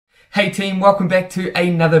Hey team, welcome back to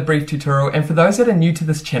another brief tutorial, and for those that are new to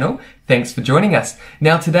this channel, thanks for joining us.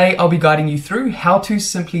 Now today I'll be guiding you through how to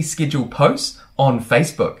simply schedule posts on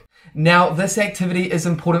Facebook. Now this activity is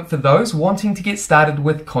important for those wanting to get started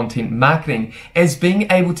with content marketing, as being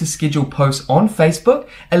able to schedule posts on Facebook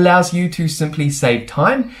allows you to simply save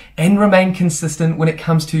time and remain consistent when it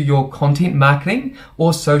comes to your content marketing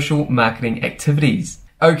or social marketing activities.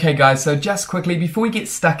 Okay guys, so just quickly before we get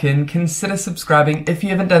stuck in, consider subscribing if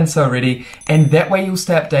you haven't done so already, and that way you'll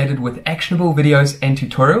stay updated with actionable videos and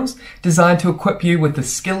tutorials designed to equip you with the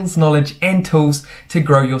skills, knowledge and tools to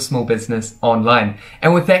grow your small business online.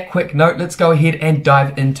 And with that quick note, let's go ahead and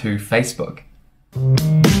dive into Facebook.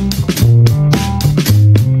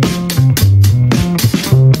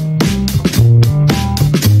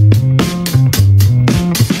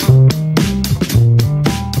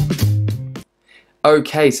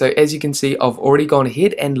 Okay, so as you can see, I've already gone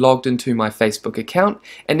ahead and logged into my Facebook account,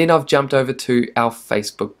 and then I've jumped over to our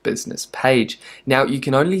Facebook business page. Now you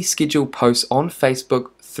can only schedule posts on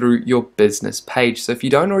Facebook through your business page. So if you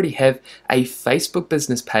don't already have a Facebook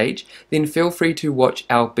business page, then feel free to watch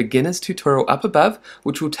our beginners tutorial up above,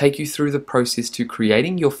 which will take you through the process to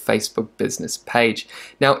creating your Facebook business page.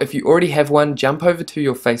 Now if you already have one, jump over to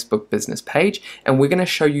your Facebook business page, and we're going to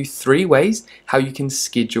show you 3 ways how you can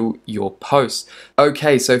schedule your posts.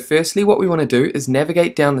 Okay, so firstly what we want to do is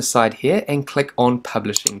navigate down the side here and click on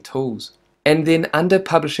Publishing Tools. And then under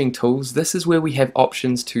Publishing Tools, this is where we have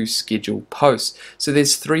options to schedule posts. So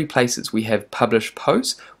there's 3 places. We have Publish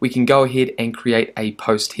Posts. We can go ahead and create a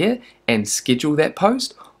post here and schedule that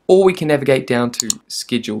post, or we can navigate down to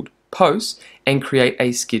Scheduled Posts and create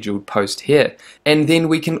a scheduled post here. And then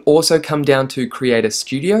we can also come down to Creator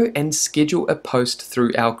Studio and schedule a post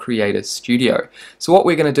through our Creator Studio. So what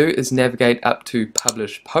we're going to do is navigate up to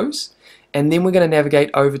Publish Posts, and then we're going to navigate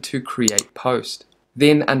over to Create Post.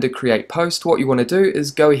 Then under Create Post, what you want to do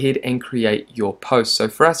is go ahead and create your post. So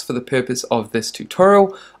for us, for the purpose of this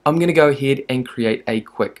tutorial, I'm going to go ahead and create a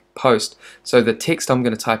quick post. So the text I'm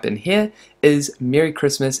going to type in here is Merry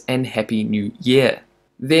Christmas and Happy New Year.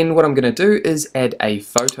 Then what I'm going to do is add a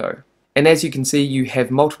photo. And as you can see, you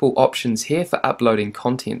have multiple options here for uploading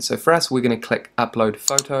content. So for us, we're going to click Upload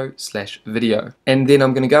Photo/Video. And then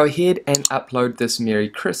I'm going to go ahead and upload this Merry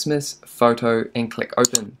Christmas photo and click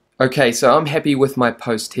Open. Okay, so I'm happy with my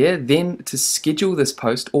post here. Then to schedule this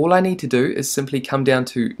post, all I need to do is simply come down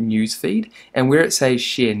to Newsfeed, and where it says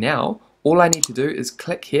Share Now, all I need to do is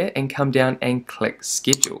click here and come down and click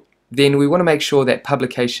Schedule. Then we want to make sure that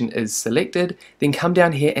publication is selected, then come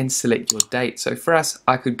down here and select your date. So for us,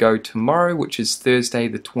 I could go tomorrow, which is Thursday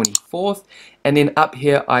the 24th, and then up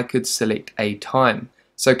here I could select a time.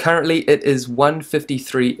 So currently it is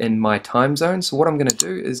 1:53 in my time zone, so what I'm going to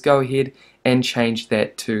do is go ahead and change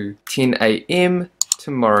that to 10 AM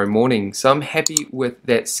tomorrow morning. So I'm happy with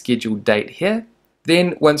that scheduled date here.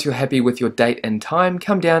 Then once you're happy with your date and time,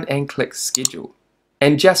 come down and click Schedule.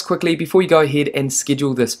 And just quickly, before you go ahead and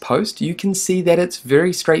schedule this post, you can see that it's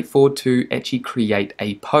very straightforward to actually create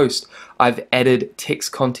a post. I've added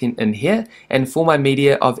text content in here, and for my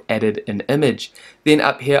media, I've added an image. Then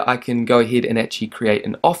up here, I can go ahead and actually create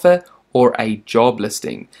an offer or a job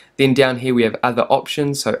listing. Then down here we have other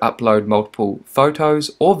options, so upload multiple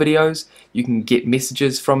photos or videos. You can get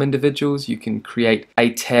messages from individuals, you can create a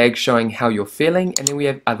tag showing how you're feeling, and then we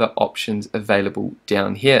have other options available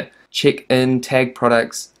down here. Check in, tag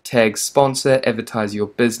products, tag sponsor, advertise your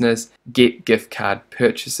business, get gift card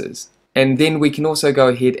purchases. And then we can also go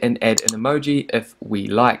ahead and add an emoji if we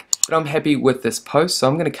like. But I'm happy with this post, so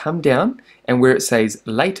I'm going to come down, and where it says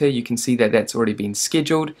later, you can see that that's already been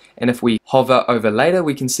scheduled. And if we hover over later,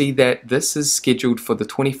 we can see that this is scheduled for the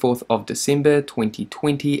 24th of December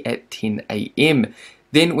 2020 at 10 AM.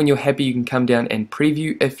 Then when you're happy, you can come down and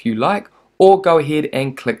preview if you like, or go ahead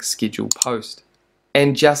and click Schedule Post.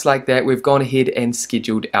 And just like that, we've gone ahead and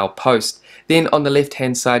scheduled our post. Then on the left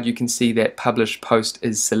hand side, you can see that Publish Post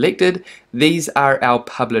is selected. These are our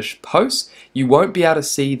published posts. You won't be able to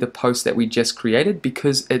see the post that we just created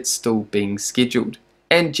because it's still being scheduled.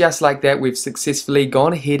 And just like that, we've successfully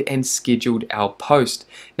gone ahead and scheduled our post.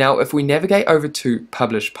 Now, if we navigate over to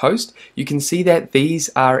Publish Post, you can see that these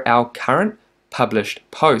are our current published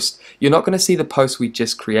post. You're not going to see the post we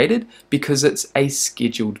just created because it's a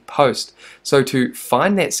scheduled post. So to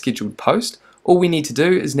find that scheduled post, all we need to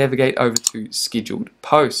do is navigate over to Scheduled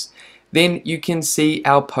Posts. Then you can see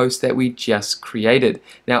our post that we just created.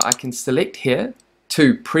 Now I can select here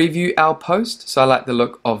to preview our post, so I like the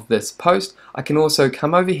look of this post, I can also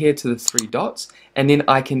come over here to the 3 dots and then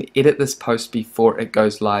I can edit this post before it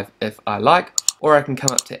goes live if I like, or I can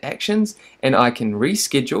come up to actions and I can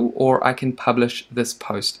reschedule, or I can publish this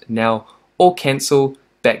post now, or cancel,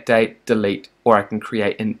 backdate, delete, or I can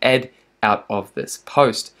create an ad out of this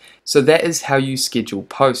post. So that is how you schedule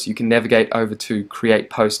posts. You can navigate over to create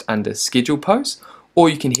post under schedule post, or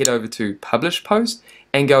you can head over to publish post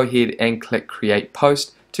and go ahead and click create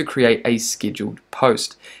post to create a scheduled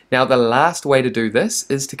post. Now the last way to do this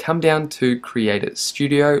is to come down to Creator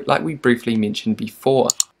Studio like we briefly mentioned before.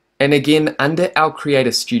 And again, under our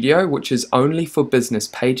Creator Studio, which is only for business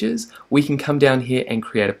pages, we can come down here and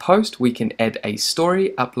create a post. We can add a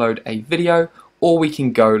story, upload a video, or we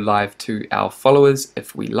can go live to our followers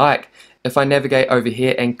if we like. If I navigate over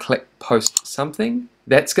here and click post something,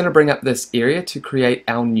 that's going to bring up this area to create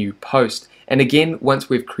our new post. And again, once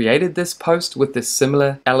we've created this post with the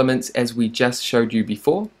similar elements as we just showed you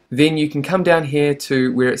before, then you can come down here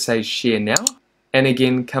to where it says share now, and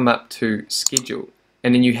again come up to schedule,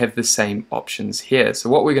 and then you have the same options here. So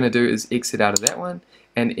what we're going to do is exit out of that one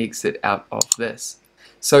and exit out of this.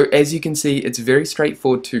 So as you can see, it's very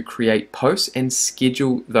straightforward to create posts and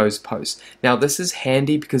schedule those posts. Now this is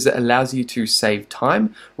handy because it allows you to save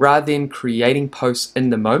time. Rather than creating posts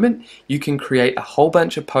in the moment, you can create a whole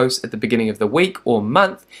bunch of posts at the beginning of the week or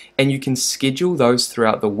month, and you can schedule those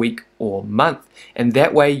throughout the week or month. And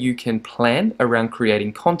that way you can plan around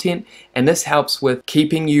creating content, and this helps with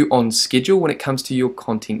keeping you on schedule when it comes to your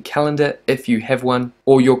content calendar if you have one,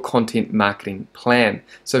 or your content marketing plan.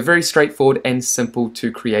 So very straightforward and simple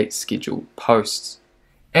to create scheduled posts.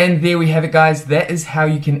 And there we have it, guys. That is how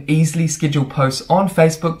you can easily schedule posts on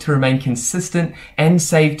Facebook to remain consistent and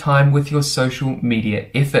save time with your social media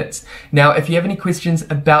efforts. Now, if you have any questions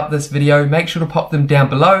about this video, make sure to pop them down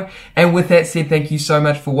below. And with that said, thank you so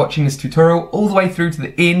much for watching this tutorial all the way through to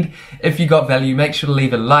the end. If you got value, make sure to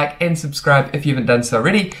leave a like and subscribe if you haven't done so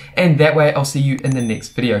already. And that way, I'll see you in the next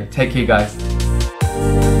video. Take care, guys.